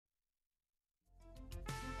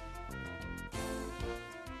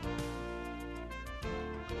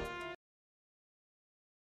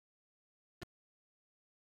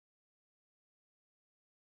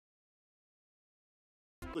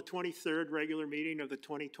The 23rd regular meeting of the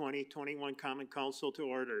 2020-21 Common Council to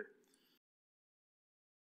order.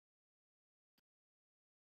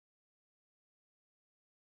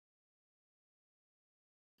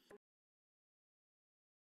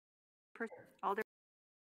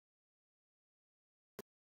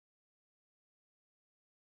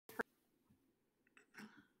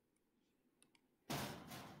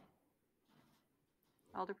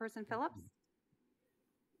 Alderperson Phillips.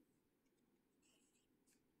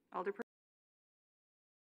 Alderperson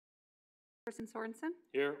Sorensen.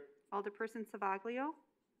 Here. Alderperson Savaglio.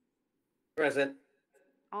 Present.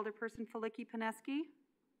 Alderperson Felicki-Pineski.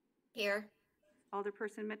 Here.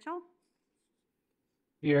 Alderperson Mitchell.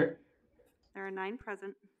 Here. There are 9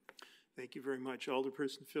 present. Thank you very much.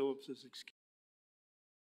 Alderperson Phillips is excused.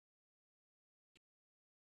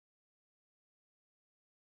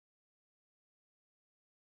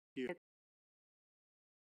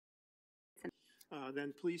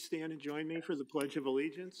 Then please stand and join me for the Pledge of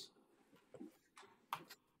Allegiance.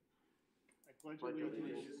 I pledge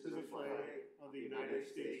allegiance to the flag of the United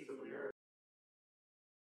States of America,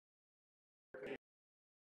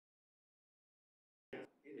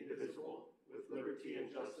 indivisible, with liberty and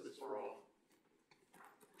justice for all.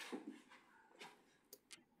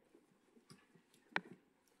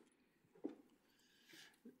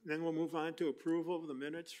 Then we'll move on to approval of the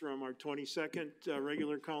minutes from our 22nd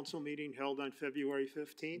regular council meeting held on February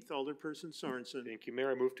 15th. Alderperson Sorensen. Thank you,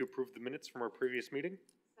 Mayor. I move to approve the minutes from our previous meeting.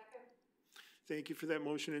 Second. Thank you for that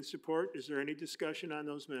motion and support. Is there any discussion on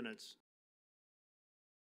those minutes?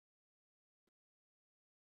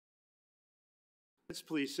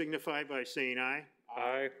 Please signify by saying aye.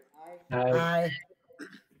 Aye. Aye. Aye.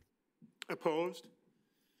 Opposed?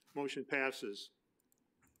 Motion passes.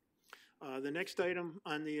 The next item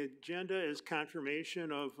on the agenda is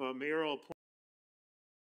confirmation of mayoral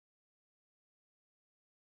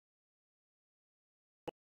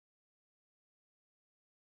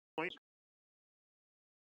appointment.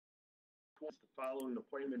 The following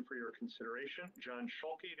appointment for your consideration: John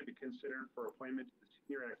Schulke to be considered for appointment to the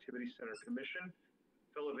Senior Activity Center Commission.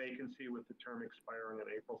 Fill a vacancy with the term expiring on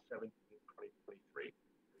April 17, 2023.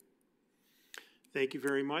 Thank you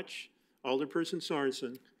very much. Alderperson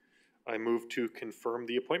Sorensen. I move to confirm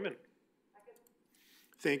the appointment.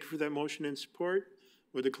 Thank you for that motion and support.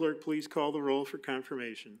 Would the clerk please call the roll for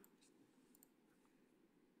confirmation?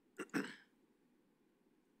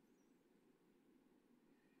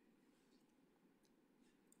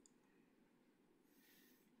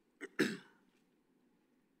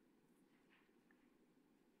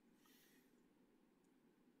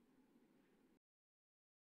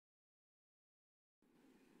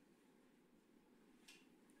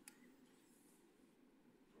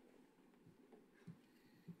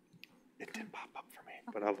 It didn't pop up for me,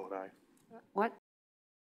 but I'll vote aye. What?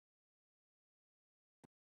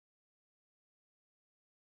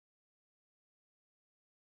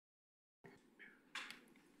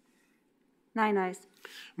 Nine ayes.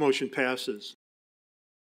 Motion passes.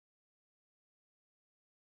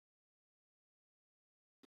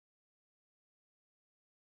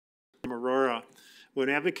 Aurora. When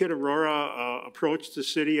Advocate Aurora approached the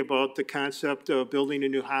city about the concept of building a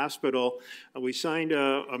new hospital, we signed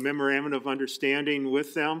a memorandum of understanding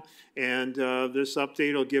with them, and this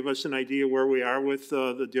update will give us an idea where we are with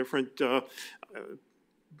the different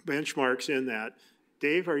benchmarks in that.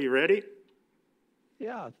 Dave, are you ready?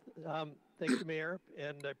 Yeah, thank you, Mayor,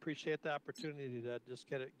 and I appreciate the opportunity to just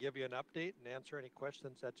give you an update and answer any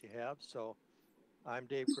questions that you have. So I'm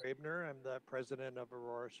Dave Graebner. I'm the president of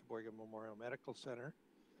Aurora Sheboygan Memorial Medical Center.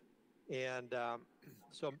 And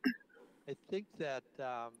so I think that,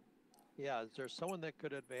 yeah, is there someone that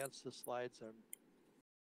could advance the slides?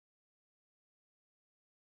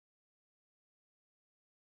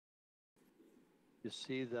 You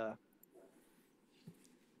see the,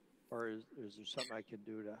 or is there something I can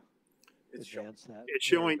do to advance that? It's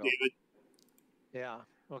showing, David. Yeah,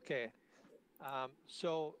 okay.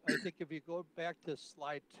 So I think if you go back to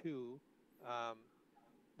slide 2,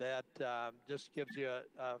 that just gives you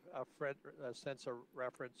a sense of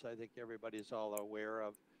reference. I think everybody's all aware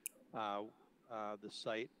of the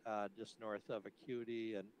site just north of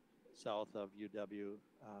Acuity and south of UW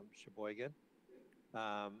Sheboygan.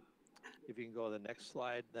 If you can go to the next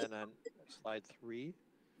slide, then on slide 3.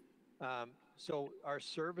 So our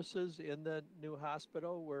services in the new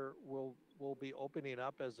hospital, we'll be opening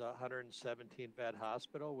up as a 117-bed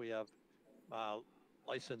hospital. We have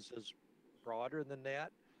licenses broader than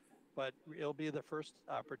that, but it'll be the first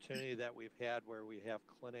opportunity that we've had where we have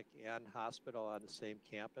clinic and hospital on the same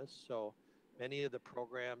campus. So many of the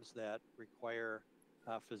programs that require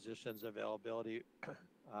physicians availability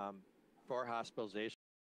for hospitalization,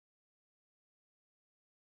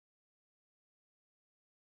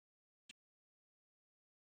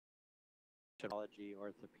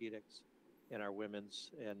 orthopedics, and our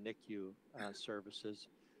women's and NICU services.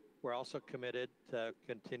 We're also committed to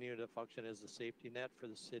continue to function as a safety net for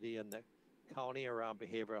the city and the county around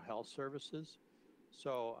behavioral health services.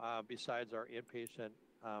 So besides our inpatient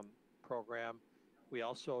program, we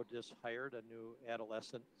also just hired a new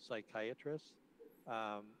adolescent psychiatrist,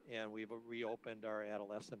 and we've reopened our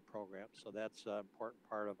adolescent program. So that's an important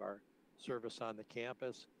part of our service on the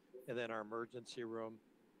campus. And then our emergency room,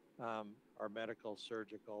 our medical,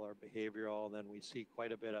 surgical, our behavioral, and then we see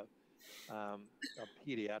quite a bit of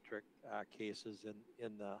pediatric cases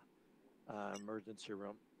in the emergency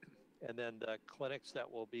room. And then the clinics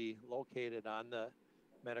that will be located on the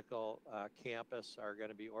medical campus are going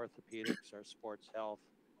to be orthopedics, our sports health,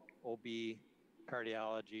 OB,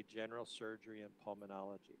 cardiology, general surgery, and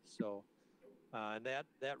pulmonology. So, and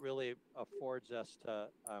that really affords us to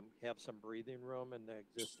have some breathing room in the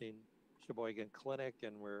existing Sheboygan clinic,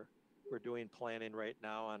 and we're doing planning right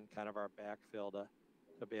now on kind of our backfill to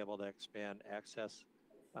be able to expand access.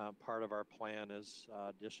 Part of our plan is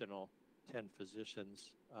additional 10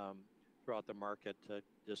 physicians throughout the market to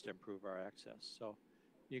just improve our access. So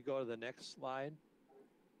you go to the next slide,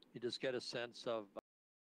 you just get a sense of,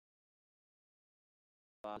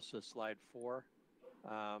 this is slide 4,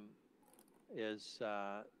 is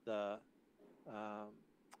the,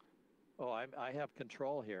 I have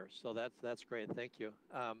control here, so that's great, thank you.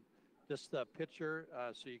 Just the picture,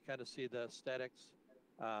 so you kind of see the aesthetics.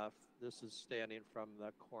 This is standing from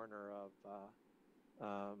the corner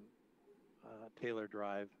of Taylor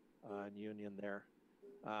Drive and Union there.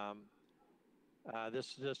 This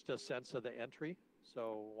is just a sense of the entry.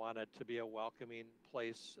 So want it to be a welcoming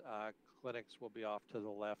place. Clinics will be off to the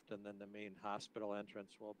left, and then the main hospital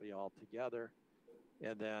entrance will be all together.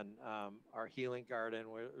 And then our healing garden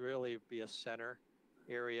will really be a center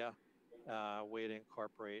area, way to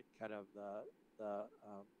incorporate kind of the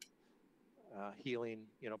healing,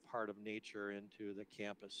 part of nature into the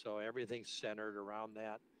campus. So everything's centered around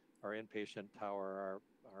that. Our inpatient tower,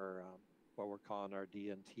 our what we're calling our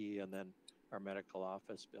D&T, and then our medical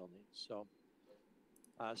office building. So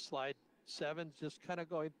slide 7, just kind of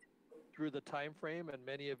going through the time frame, and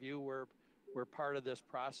many of you were part of this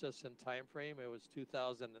process and time frame. It was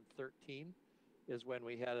 2013 is when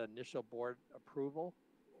we had initial board approval.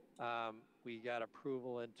 We got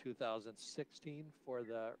approval in 2016 for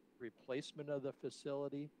the replacement of the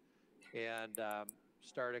facility, and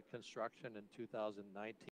started construction in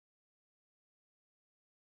 2019.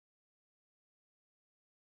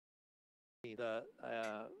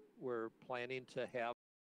 We're planning to have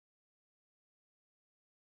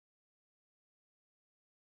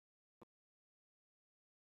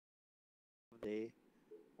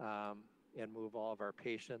and move all of our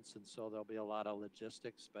patients, and so there'll be a lot of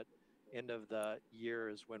logistics, but end of the year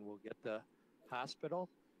is when we'll get the hospital.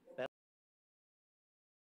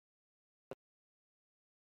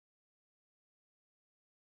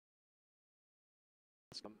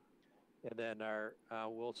 And then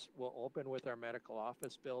we'll open with our medical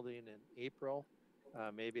office building in April,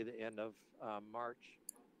 maybe the end of March,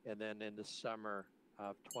 and then in the summer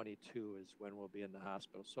of 22 is when we'll be in the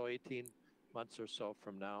hospital. So 18 months or so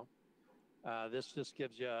from now. This just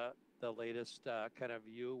gives you the latest kind of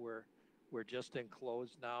view. We're just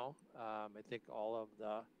enclosed now. I think all of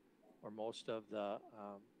the, or most of the,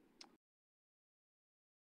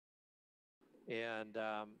 and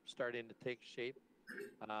starting to take shape.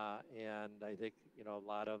 And I think, a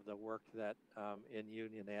lot of the work that in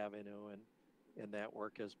Union Avenue and that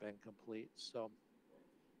work has been complete. So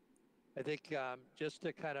I think just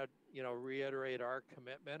to kind of, reiterate our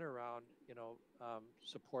commitment around,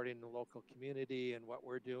 supporting the local community and what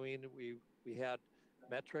we're doing, we had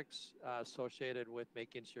metrics associated with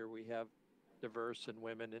making sure we have diverse and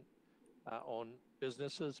women owned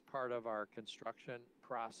businesses part of our construction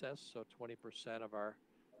process. So 20% of our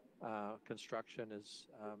construction is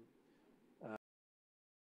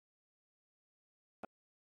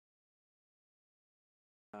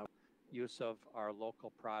use of our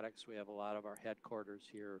local products. We have a lot of our headquarters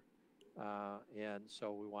here, and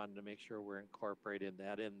so we wanted to make sure we're incorporating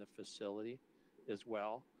that in the facility as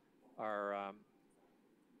well. Our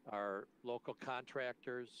local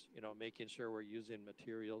contractors, making sure we're using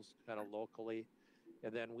materials kind of locally.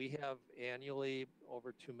 And then we have annually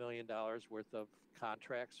over $2 million worth of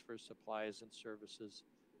contracts for supplies and services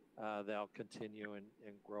that'll continue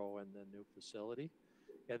and grow in the new facility.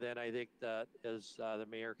 And then I think that as the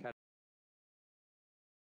mayor kind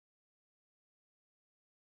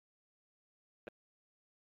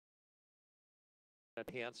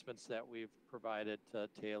enhancements that we've provided to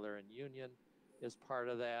Taylor and Union is part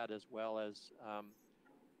of that, as well as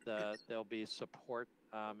there'll be support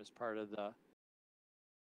as part of the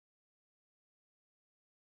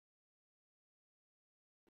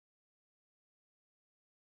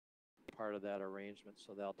that arrangement.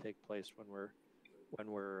 So that'll take place when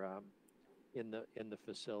we're in the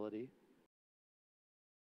facility.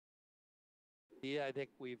 Yeah, I think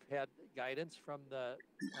we've had guidance from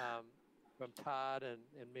from Todd and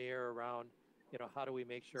Mayor around, how do we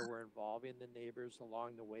make sure we're involving the neighbors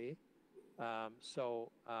along the way.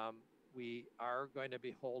 We are going to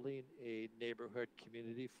be holding a neighborhood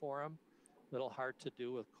community forum. A little hard to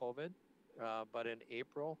do with COVID, but in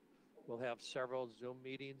April, we'll have several Zoom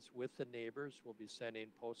meetings with the neighbors. We'll be sending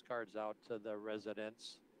postcards out to the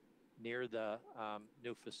residents near the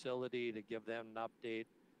new facility to give them an update,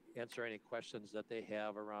 answer any questions that they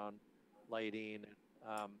have around lighting,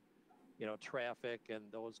 traffic and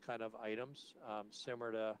those kind of items,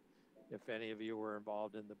 similar to if any of you were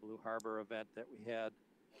involved in the Blue Harbor event that we had.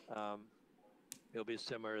 It'll be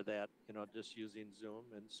similar to that, just using Zoom.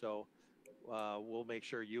 And so we'll make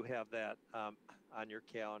sure you have that on your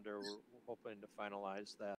calendar. We're hoping to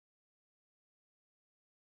finalize that.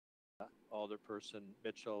 Alderperson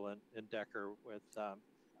Mitchell and Decker with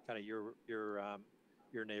kind of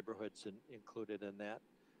your neighborhoods included in that.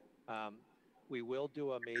 We will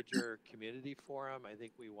do a major community forum. I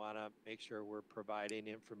think we want to make sure we're providing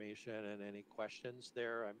information and any questions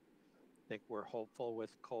there. I think we're hopeful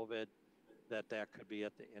with COVID that could be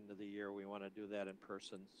at the end of the year. We want to do that in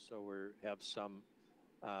person, so we have some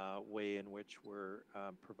way in which we're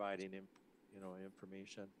providing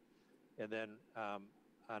information. And then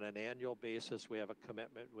on an annual basis, we have a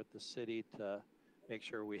commitment with the city to make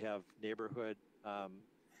sure we have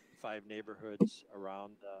 5 neighborhoods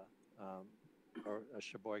around or a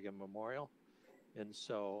Sheboygan Memorial. And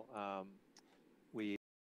so we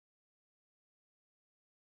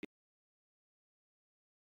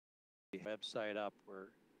website up where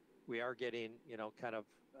we are getting, kind of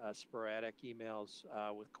sporadic emails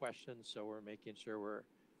with questions. So we're making sure we're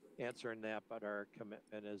answering that, but our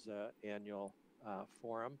commitment is an annual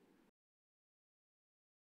forum.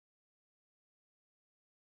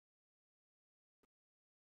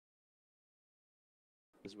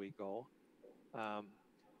 As we go.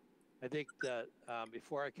 I think that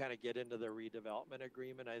before I kind of get into the redevelopment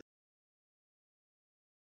agreement, I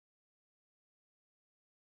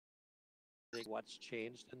think what's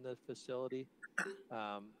changed in the facility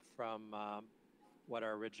from what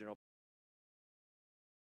our original.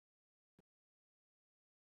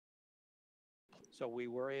 So we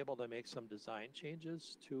were able to make some design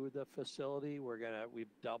changes to the facility. We've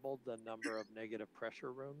doubled the number of negative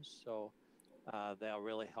pressure rooms. So that'll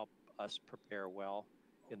really help us prepare well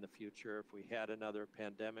in the future if we had another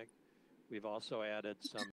pandemic. We've also added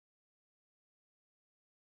some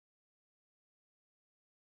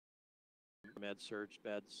med-surg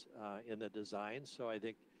beds in the design. So I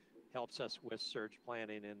think helps us with surge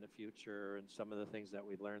planning in the future and some of the things that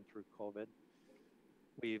we learned through COVID.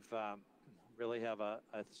 We've really have a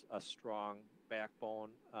strong backbone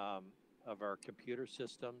of our computer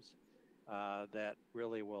systems that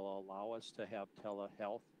really will allow us to have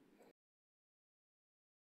telehealth.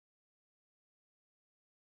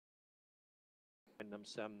 And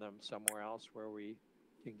send them somewhere else where we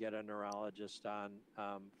can get a neurologist on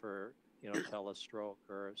for telestroke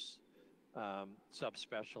or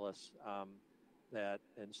subspecialists that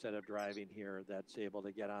instead of driving here, that's able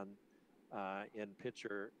to get on in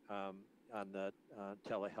picture on the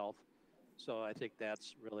telehealth. So I think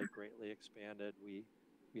that's really greatly expanded.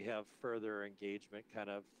 We have further engagement kind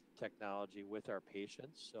of technology with our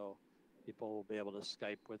patients. So people will be able to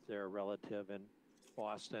Skype with their relative in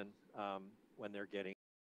Boston when they're getting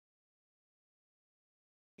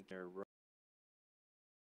their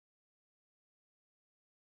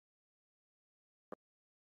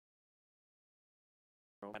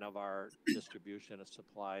kind of our distribution of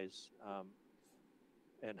supplies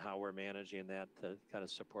and how we're managing that to kind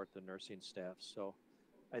of support the nursing staff. So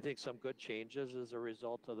I think some good changes as a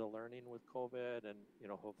result of the learning with COVID, and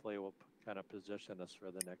hopefully it will kind of position us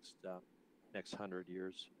for the next 100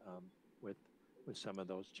 years with some of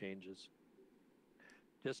those changes.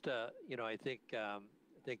 Just I think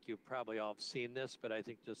you've probably all seen this, but I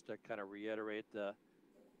think just to kind of reiterate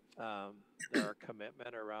our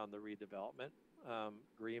commitment around the redevelopment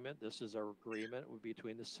agreement. This is our agreement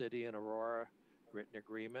between the city and Aurora, written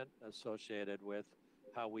agreement associated with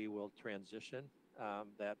how we will transition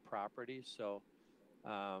that property. So,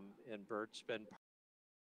 and Bert's been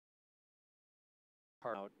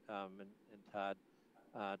part out, and Todd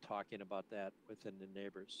talking about that within the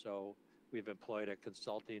neighbors. So we've employed a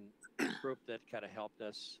consulting group that kind of helped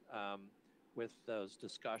us with those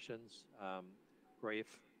discussions.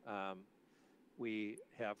 Rafe, we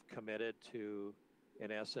have committed to,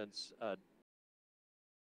 in essence,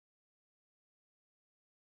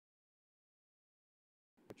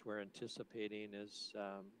 which we're anticipating is,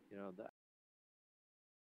 you know, the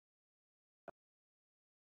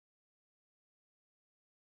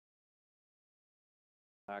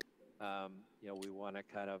you know, we want to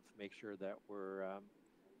kind of make sure that we're,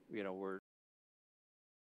 you know, we're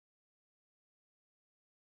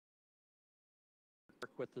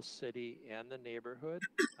work with the city and the neighborhood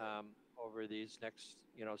over these next,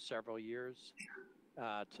 you know, several years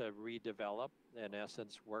to redevelop, in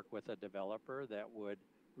essence, work with a developer that would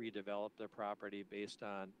redevelop their property based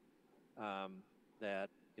on that,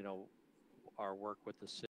 you know, our work with the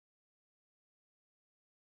city.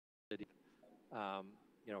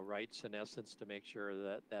 You know, rights in essence to make sure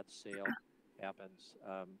that that sale happens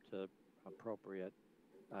to appropriate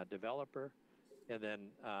developer, and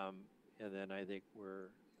then I think we're,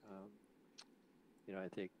 you know, I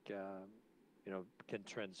think you know, can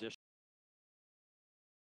transition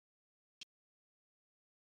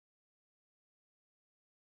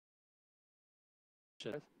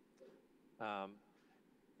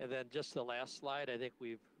and then just the last slide, I think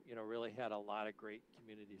we've, you know, really had a lot of great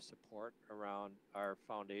community support around our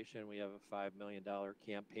foundation. We have a $5 million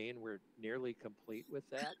campaign. We're nearly complete with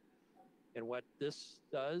that. And what this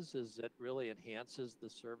does is it really enhances the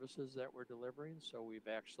services that we're delivering. So we've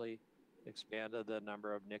actually expanded the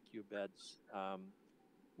number of NICU beds.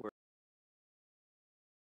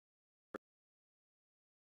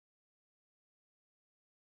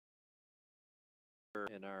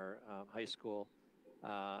 In our high school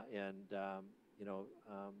and you know,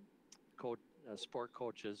 sport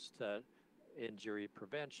coaches to injury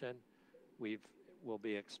prevention. We'll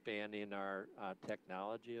be expanding our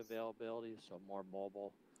technology availability, so more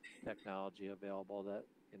mobile technology available that,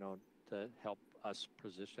 you know, to help us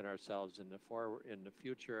position ourselves in the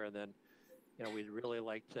future. And then, you know, we'd really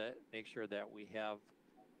like to make sure that we have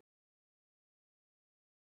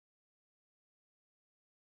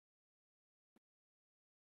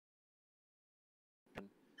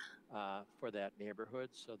for that neighborhood,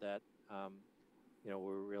 so that you know,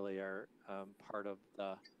 we really are part of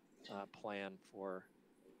the plan for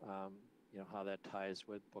you know, how that ties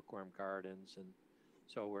with Bookworm Gardens. And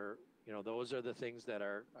so we're, you know, those are the things that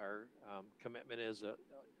our commitment is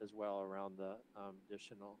as well around the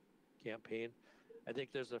additional campaign. I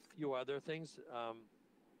think there's a few other things.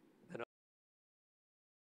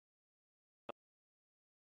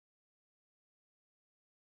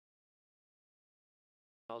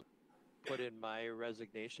 I'll put in my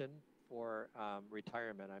resignation for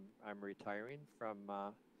retirement. I'm retiring from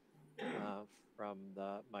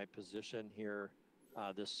my position here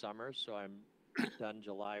this summer, so I'm done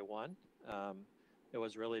July 1. It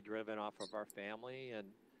was really driven off of our family and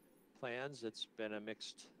plans. It's been a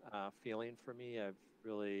mixed feeling for me. I've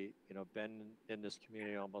really, you know, been in this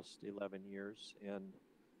community almost 11 years, and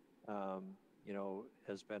you know,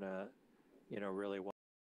 has been a, you know, really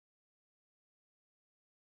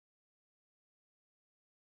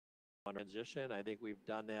transition. I think we've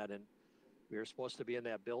done that, and we were supposed to be in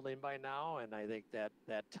that building by now, and I think that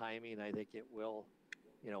timing, I think it will,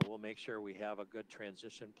 you know, we'll make sure we have a good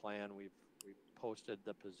transition plan. We've posted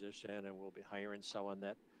the position, and we'll be hiring someone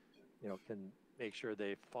that, you know, can make sure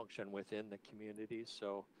they function within the community.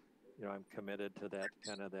 So, you know, I'm committed to that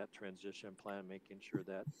kind of that transition plan, making sure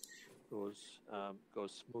that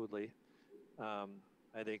goes smoothly.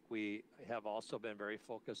 I think we have also been very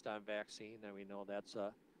focused on vaccine, and we know that's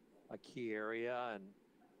a key area. And,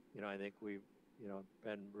 you know, I think we've, you know,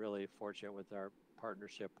 been really fortunate with our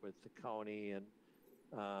partnership with the county and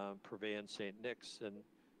Purvey and St. Nick's, and,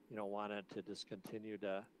 you know, wanted to just continue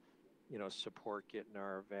to, you know, support getting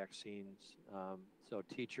our vaccines. So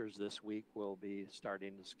teachers this week will be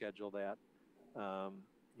starting to schedule that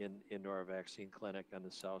into our vaccine clinic on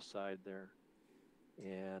the south side there.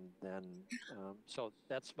 And then, so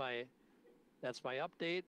that's my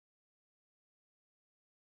update.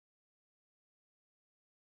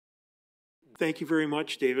 Thank you very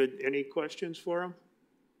much, David. Any questions for him?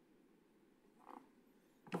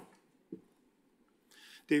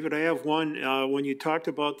 David, I have one. When you talked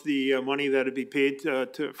about the money that would be paid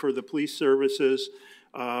for the police services,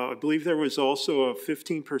 I believe there was also a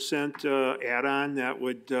 15% add-on that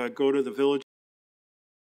would go to the village.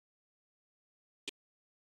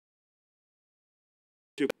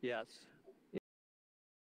 Yes.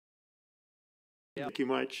 Yep. Thank you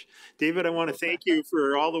much. David, I want to thank you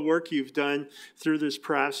for all the work you've done through this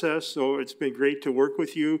process. So it's been great to work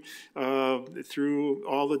with you through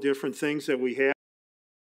all the different things that we have.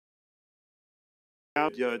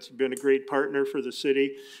 It's been a great partner for the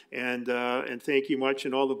city, and thank you much,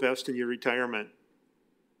 and all the best in your retirement.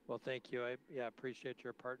 Well, thank you. I appreciate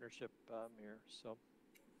your partnership, Mayor. So,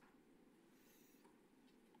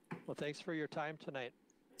 well, thanks for your time tonight.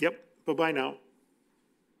 Yep. Bye-bye now.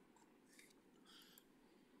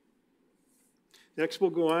 Next, we'll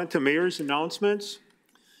go on to mayor's announcements.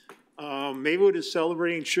 Maywood is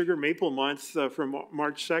celebrating Sugar Maple Month from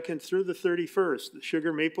March 2nd through the 31st. The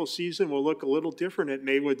Sugar Maple season will look a little different at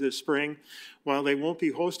Maywood this spring. While they won't be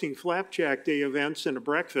hosting Flapjack Day events and a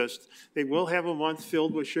breakfast, they will have a month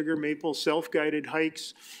filled with Sugar Maple self-guided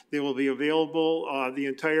hikes. They will be available the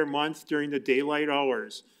entire month during the daylight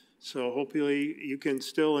hours. So hopefully you can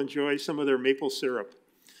still enjoy some of their maple syrup.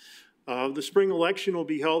 The spring election will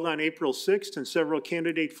be held on April 6th, and several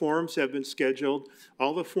candidate forums have been scheduled.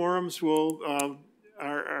 All the forums will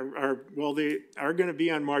they are going to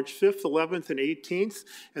be on March 5th, 11th, and 18th,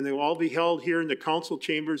 and they will all be held here in the council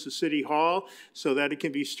chambers of City Hall, so that it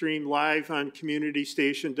can be streamed live on community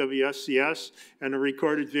station WSCS, and a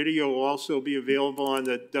recorded video will also be available on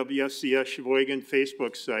the WSCS Sheboygan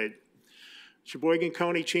Facebook site. Sheboygan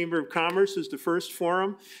County Chamber of Commerce is the first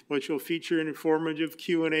forum, which will feature an informative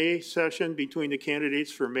Q&A session between the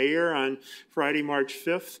candidates for mayor on Friday, March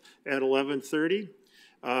 5th at 11:30.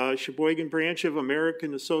 Sheboygan branch of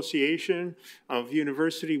American Association of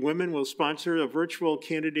University Women will sponsor a virtual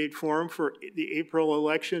candidate forum for the April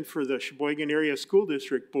election for the Sheboygan Area School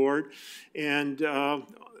District Board, and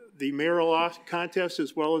the mayoral contest,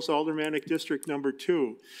 as well as Aldermanic District Number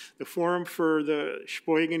 2. The forum for the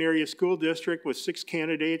Sheboygan Area School District with 6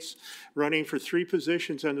 candidates running for 3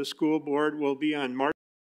 positions on the school board will be on March,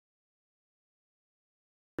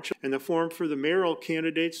 and the forum for the mayoral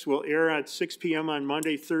candidates will air at 6 p.m. on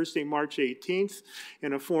Monday, Thursday, March 18th,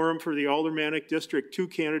 and a forum for the Aldermanic District 2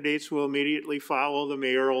 candidates will immediately follow the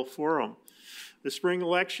mayoral forum. The spring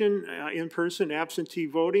election, in-person absentee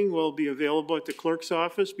voting will be available at the clerk's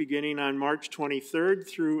office beginning on March 23rd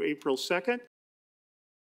through April 2nd.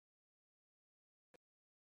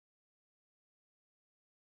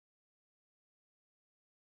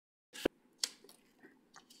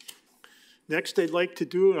 Next, I'd like to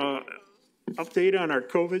do an update on our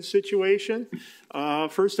COVID situation.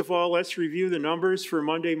 First of all, let's review the numbers for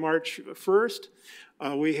Monday, March 1st.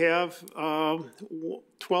 We have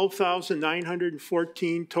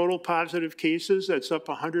 12,914 total positive cases. That's up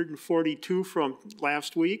 142 from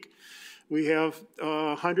last week. We have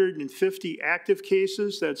 150 active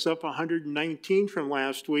cases. That's up 119 from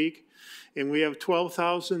last week. And we have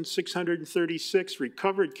 12,636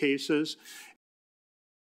 recovered cases.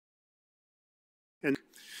 And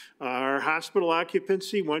our hospital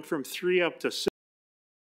occupancy went from 3 up to 6.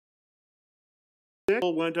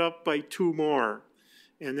 Went up by 2 more.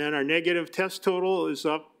 And then our negative test total is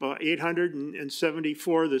up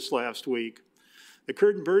 874 this last week. The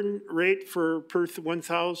current burden rate per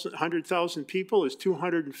 100,000 people is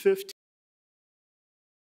 215.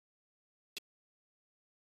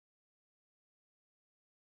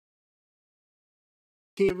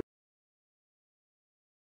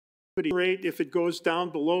 Rate, if it goes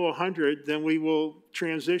down below 100, then we will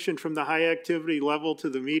transition from the high activity level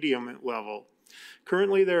to the medium level.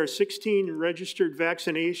 Currently, there are 16 registered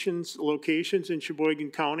vaccinations locations in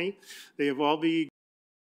Sheboygan County. They have all been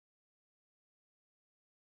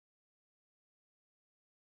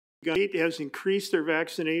has increased their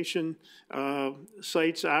vaccination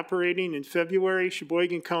sites operating. In February,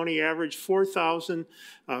 Sheboygan County averaged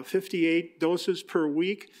 4,058 doses per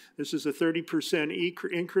week. This is a 30%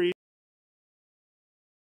 increase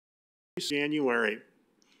in January.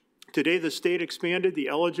 Today, the state expanded the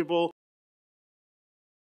eligible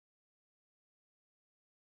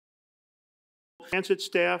transit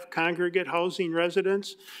staff, congregate housing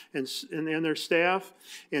residents, and their staff,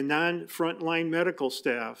 and non-frontline medical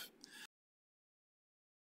staff.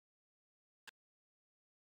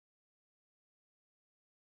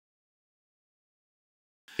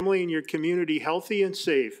 Family in your community healthy and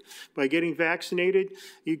safe. By getting vaccinated,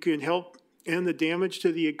 you can help end the damage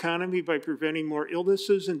to the economy by preventing more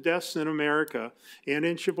illnesses and deaths in America and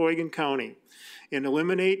in Sheboygan County, and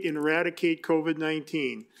eliminate and eradicate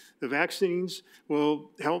COVID-19. The vaccines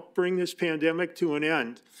will help bring this pandemic to an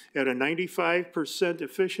end. At a 95%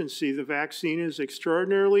 efficiency, the vaccine is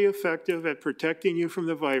extraordinarily effective at protecting you from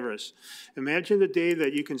the virus. Imagine the day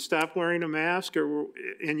that you can stop wearing a mask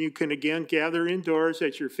and you can again gather indoors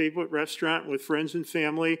at your favorite restaurant with friends and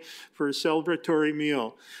family for a celebratory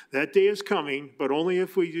meal. That day is coming, but only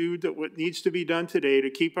if we do what needs to be done today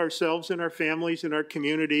to keep ourselves and our families and our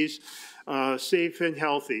communities safe and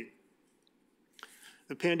healthy.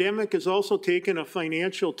 The pandemic has also taken a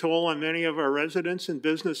financial toll on many of our residents and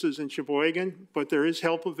businesses in Sheboygan, but there is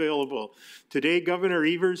help available. Today, Governor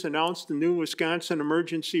Evers announced the new Wisconsin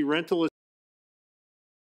Emergency Rental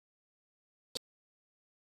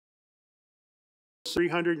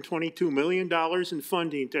 $322 million in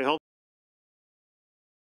funding to help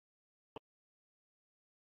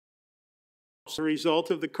as a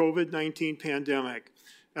result of the COVID-19 pandemic.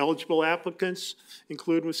 Eligible applicants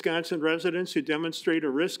include Wisconsin residents who demonstrate a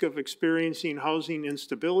risk of experiencing housing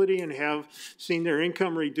instability and have seen their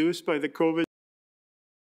income reduced by the COVID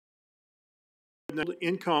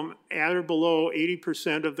income at or below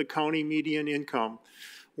 80% of the county median income.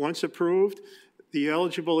 Once approved, the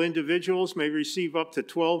eligible individuals may receive up to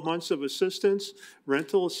 12 months of assistance.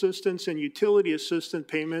 Rental assistance and utility assistance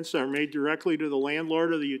payments are made directly to the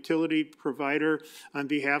landlord or the utility provider on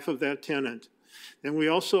behalf of that tenant. And we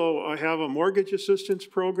also have a mortgage assistance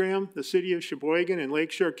program. The City of Sheboygan and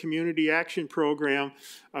Lakeshore Community Action Program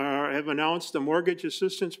have announced a mortgage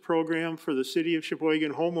assistance program for the City of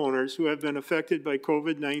Sheboygan homeowners who have been affected by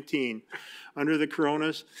COVID-19 under the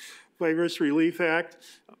Coronavirus Relief Act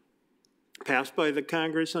passed by the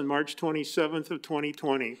Congress on March 27th of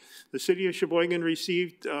 2020. The City of Sheboygan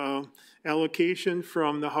received allocation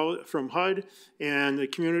from HUD and the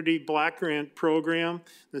Community Block Grant Program.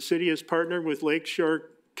 The city has partnered with Lakeshore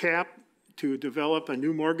CAP to develop a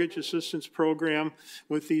new mortgage assistance program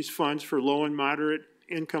with these funds for low and moderate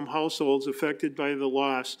income households affected by the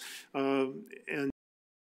loss.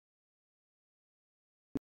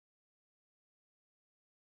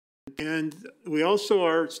 And we also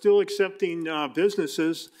are still accepting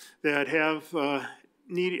businesses that have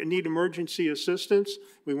need emergency assistance.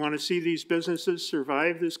 We want to see these businesses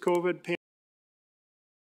survive this COVID pandemic.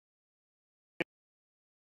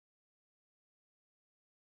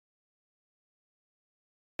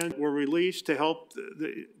 Were released to help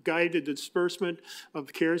guide the disbursement of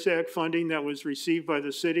the CARES Act funding that was received by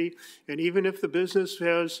the city. And even if the business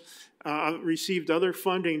has received other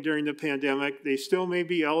funding during the pandemic, they still may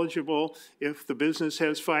be eligible if the business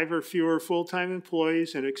has 5 or fewer full-time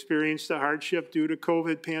employees and experienced a hardship due to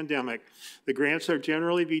COVID pandemic. The grants are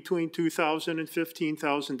generally between $2,000 and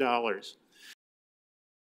 $15,000.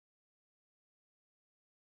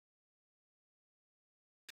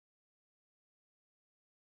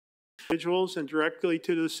 Individuals and directly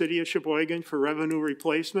to the City of Sheboygan for revenue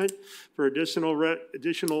replacement, for additional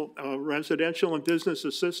residential and business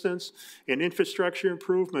assistance, and infrastructure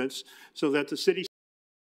improvements so that the city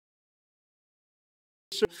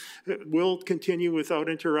will continue without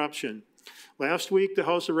interruption. Last week, the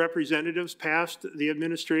House of Representatives passed the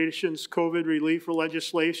administration's COVID relief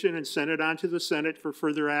legislation and sent it on to the Senate for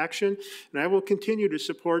further action. And I will continue to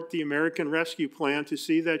support the American Rescue Plan to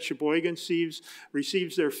see that Sheboygan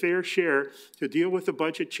receives their fair share to deal with the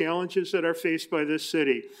budget challenges that are faced by this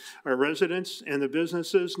city. Our residents and the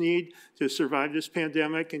businesses need to survive this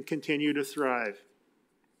pandemic and continue to thrive.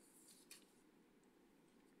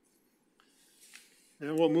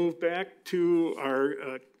 And we'll move back to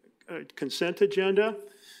our consent agenda.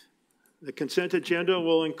 The consent agenda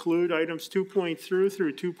will include items 2.3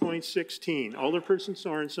 through 2.16. Alderperson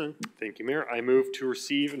Sorensen. Thank you, Mayor. I move to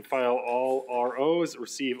receive and file all ROs,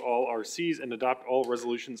 receive all RCs, and adopt all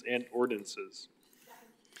resolutions and ordinances.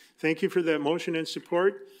 Thank you for that motion and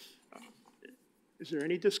support. Is there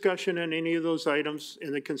any discussion on any of those items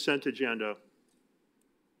in the consent agenda?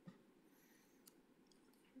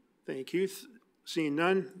 Thank you. Seeing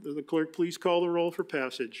none, will the clerk please call the roll for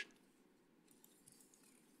passage?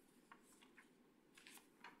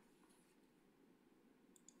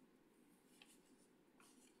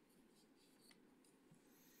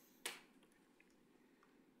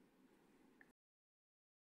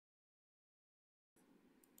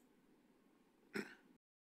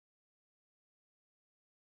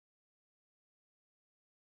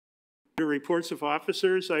 Reports of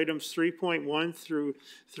officers, items 3.1 through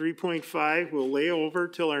 3.5 will lay over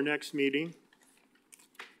till our next meeting.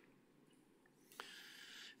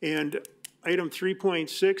 And item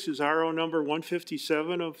 3.6 is RO number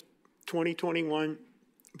 157 of 2021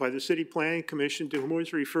 by the City Planning Commission, to whom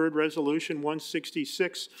was referred Resolution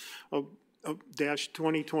 166 of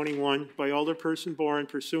 2021 by Alderperson Boren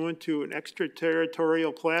pursuant to an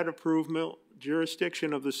extraterritorial plat approval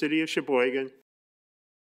jurisdiction of the city of Sheboygan.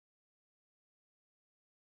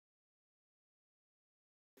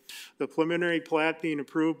 The preliminary plat being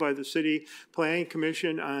approved by the City Planning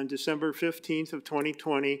Commission on December 15th of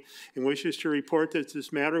 2020 and wishes to report that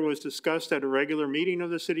this matter was discussed at a regular meeting of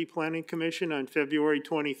the City Planning Commission on February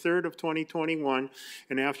 23rd of 2021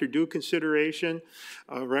 and after due consideration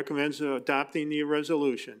recommends adopting the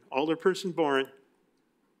resolution. Alderperson Boren.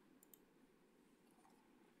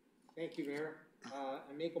 Thank you, Mayor. I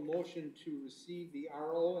make a motion to receive the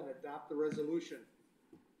RO and adopt the resolution.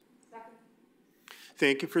 Second.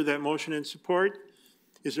 Thank you for that motion and support.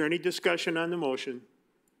 Is there any discussion on the motion?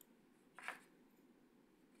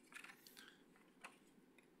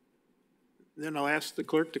 Then I'll ask the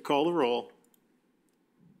clerk to call the roll.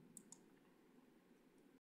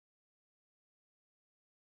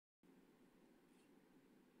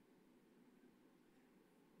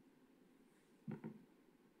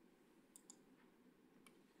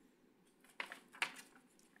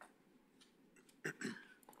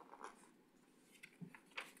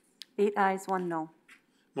 Eight ayes, 1 no.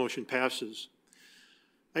 Motion passes.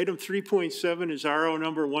 Item 3.7 is RO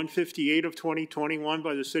number 158 of 2021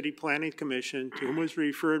 by the City Planning Commission, to whom was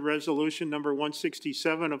referred resolution number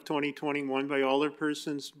 167 of 2021 by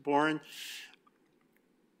Alderpersons Boren,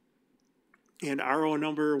 and RO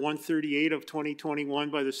number 138 of 2021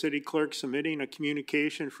 by the City Clerk, submitting a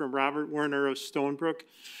communication from Robert Werner of Stonebrook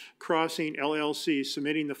Crossing LLC,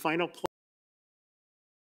 submitting the final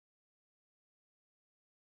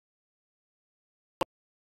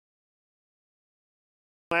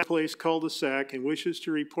place cul-de-sac and wishes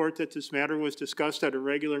to report that this matter was discussed at a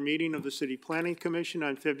regular meeting of the City Planning Commission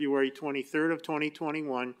on February 23rd of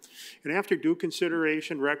 2021, and after due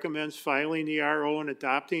consideration recommends filing the RO and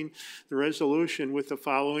adopting the resolution with the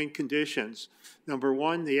following conditions. Number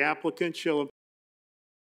one, the applicant shall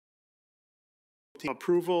obtain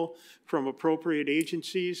approval from appropriate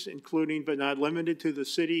agencies, including but not limited to the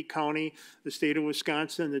city, county, the state of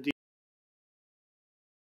Wisconsin, the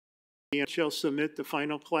and shall submit the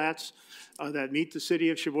final plats that meet the City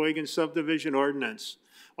of Sheboygan subdivision ordinance.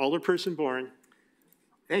 Alderperson Boren.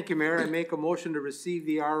 Thank you, Mayor. I make a motion to receive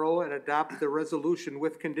the RO and adopt the resolution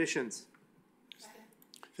with conditions.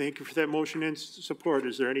 Thank you for that motion and support.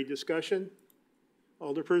 Is there any discussion?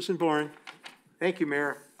 Alderperson Boren. Thank you,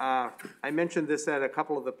 Mayor. I mentioned this at a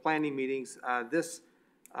couple of the planning meetings. This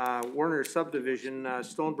Werner subdivision,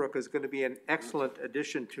 Stonebrook, is going to be an excellent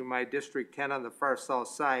addition to my District 10 on the far south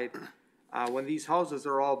side. When these houses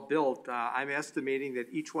are all built, I'm estimating that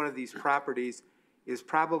each one of these properties is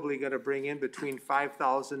probably going to bring in between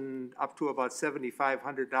 $5,000 up to about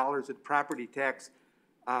 $7,500 in property tax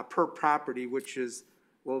per property, which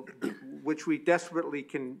we desperately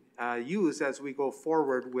can use as we go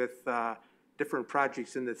forward with different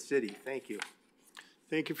projects in the city. Thank you.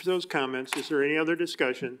 Thank you for those comments. Is there any other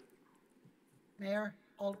discussion? Mayor,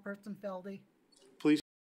 Alderperson Feldy. Please.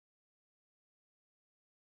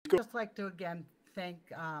 Go. Just like to again thank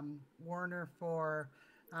Werner for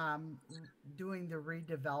doing the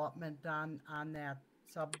redevelopment on that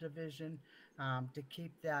subdivision to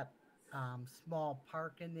keep that small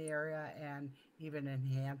park in the area and even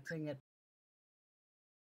enhancing it.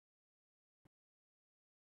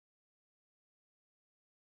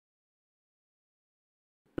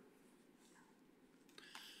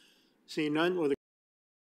 Seeing none, will the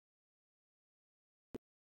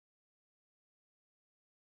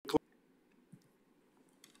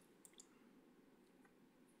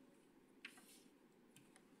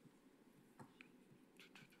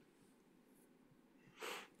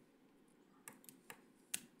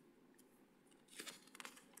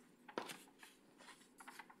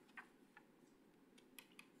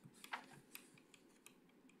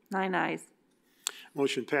Nine ayes.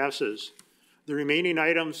 motion passes. The remaining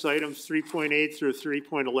items 3.8 through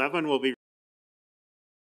 3.11 will be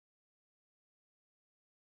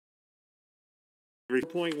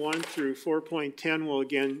 4.1 through 4.10 will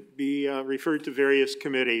again be referred to various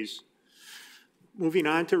committees. Moving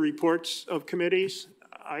on to reports of committees.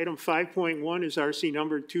 Item 5.1 is RC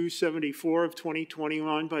number 274 of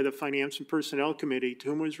 2021 by the Finance and Personnel Committee, to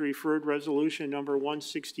whom was referred resolution number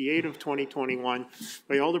 168 of 2021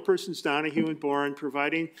 by Alderpersons Donahue and Boren,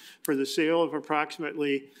 providing for the sale of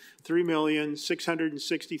approximately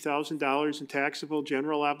 $3,660,000 in taxable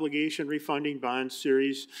general obligation refunding bonds,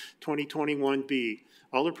 Series 2021B.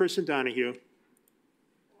 Alderperson Donahue.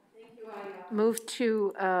 Thank you. I move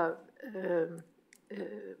to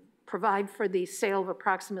provide for the sale of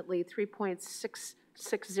approximately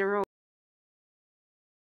 $3.660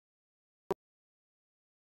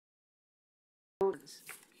 Moves.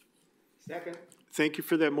 Second. Thank you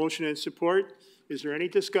for that motion and support. Is there any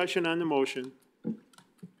discussion on the motion?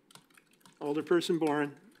 Alderperson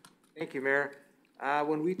Boren. Thank you, Mayor.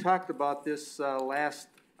 When we talked about this last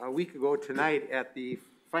week ago tonight at the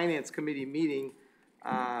Finance Committee meeting,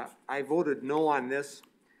 I voted no on this.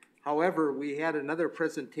 However, we had another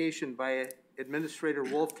presentation by Administrator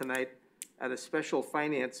Wolf tonight at a special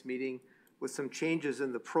finance meeting with some changes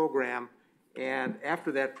in the program. And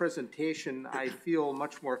after that presentation, I feel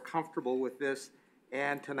much more comfortable with this.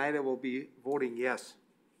 And tonight I will be voting yes.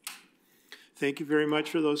 Thank you very much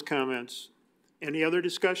for those comments. Any other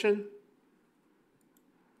discussion?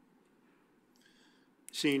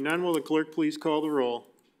 Seeing none, will the clerk please call the roll?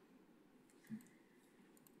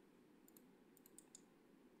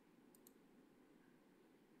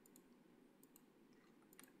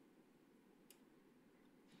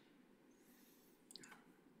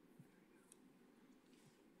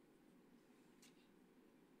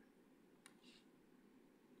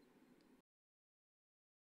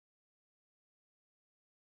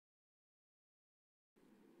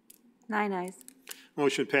 Nine ayes.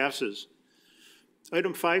 Motion passes.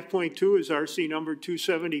 Item 5.2 is RC number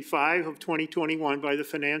 275 of 2021 by the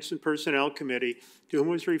Finance and Personnel Committee, to whom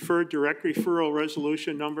was referred direct referral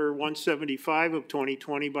resolution number 175 of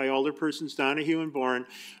 2020 by Alderpersons Donahue and Boren,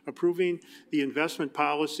 approving the investment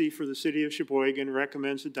policy for the City of Sheboygan,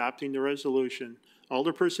 recommends adopting the resolution.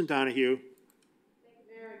 Alderperson Donahue. Thank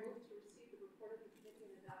you, Mayor. I move to receive the report of the committee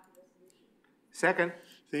and adopt the resolution. Second.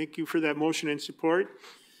 Thank you for that motion and support.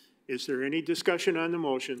 Is there any discussion on the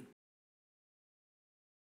motion?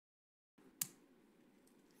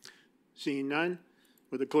 Seeing none,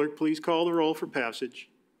 will the clerk please call the roll for passage?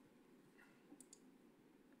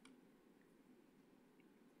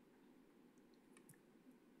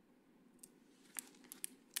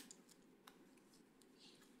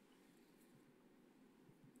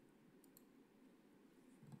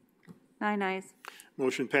 Nine ayes.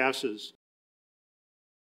 Motion passes.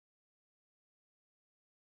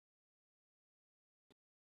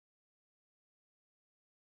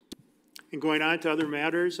 And going on to other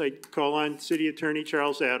matters, I call on City Attorney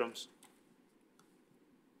Charles Adams.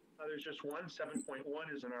 There's just one. 7.1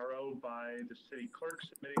 is an RO by the city clerk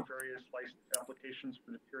submitting various license applications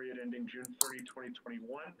for the period ending June 30,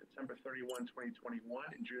 2021, December 31, 2021,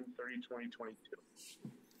 and June 30, 2022.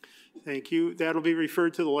 Thank you. That'll be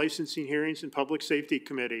referred to the Licensing Hearings and Public Safety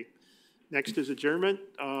Committee. Next is adjournment.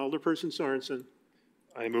 Alderperson Sorensen.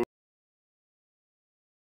 I move.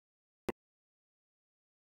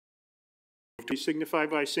 Please signify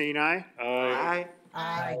by saying aye. Aye.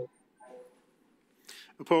 Aye.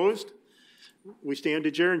 Opposed? We stand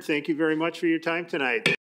adjourned. Thank you very much for your time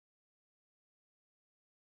tonight.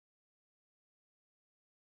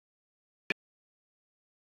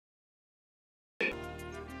 It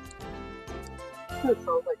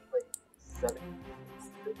sounds like 7.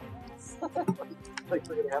 Like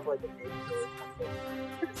we're gonna have like a game show or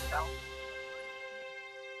something.